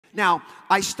Now,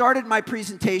 I started my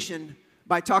presentation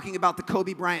by talking about the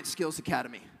Kobe Bryant Skills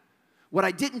Academy. What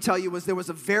I didn't tell you was there was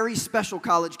a very special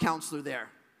college counselor there.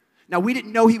 Now, we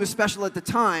didn't know he was special at the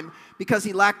time because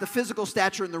he lacked the physical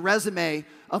stature and the resume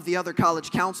of the other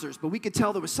college counselors, but we could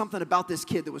tell there was something about this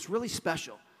kid that was really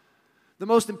special. The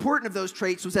most important of those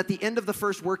traits was at the end of the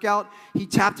first workout, he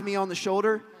tapped me on the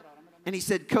shoulder and he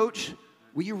said, "Coach,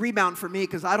 will you rebound for me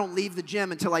because I don't leave the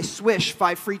gym until I swish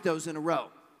 5 free throws in a row."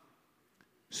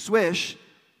 Swish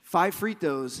 5 free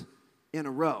throws in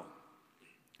a row.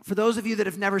 For those of you that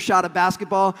have never shot a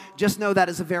basketball, just know that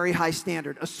is a very high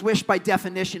standard. A swish, by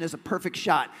definition, is a perfect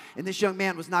shot. And this young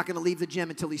man was not going to leave the gym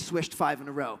until he swished 5 in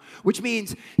a row, which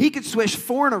means he could swish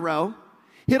 4 in a row,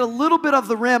 hit a little bit of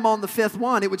the rim on the 5th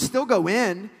one. It would still go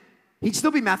in. He'd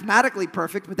still be mathematically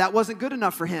perfect, but that wasn't good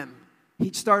enough for him.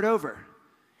 He'd start over.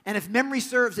 And if memory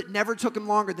serves, it never took him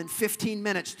longer than 15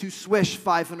 minutes to swish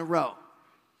 5 in a row.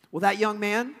 Well, that young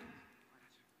man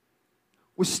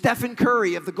was Stephen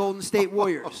Curry of the Golden State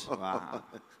Warriors. Wow.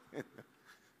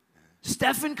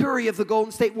 Stephen Curry of the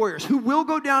Golden State Warriors, who will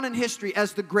go down in history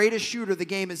as the greatest shooter the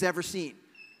game has ever seen.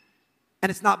 And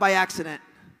it's not by accident.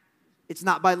 It's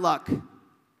not by luck.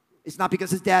 It's not because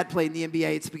his dad played in the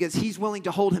NBA. It's because he's willing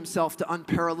to hold himself to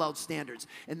unparalleled standards.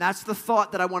 And that's the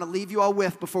thought that I want to leave you all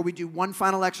with before we do one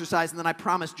final exercise, and then I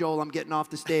promise, Joel, I'm getting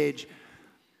off the stage.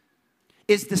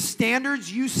 Is the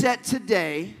standards you set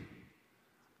today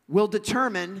will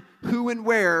determine who and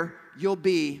where you'll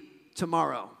be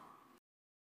tomorrow.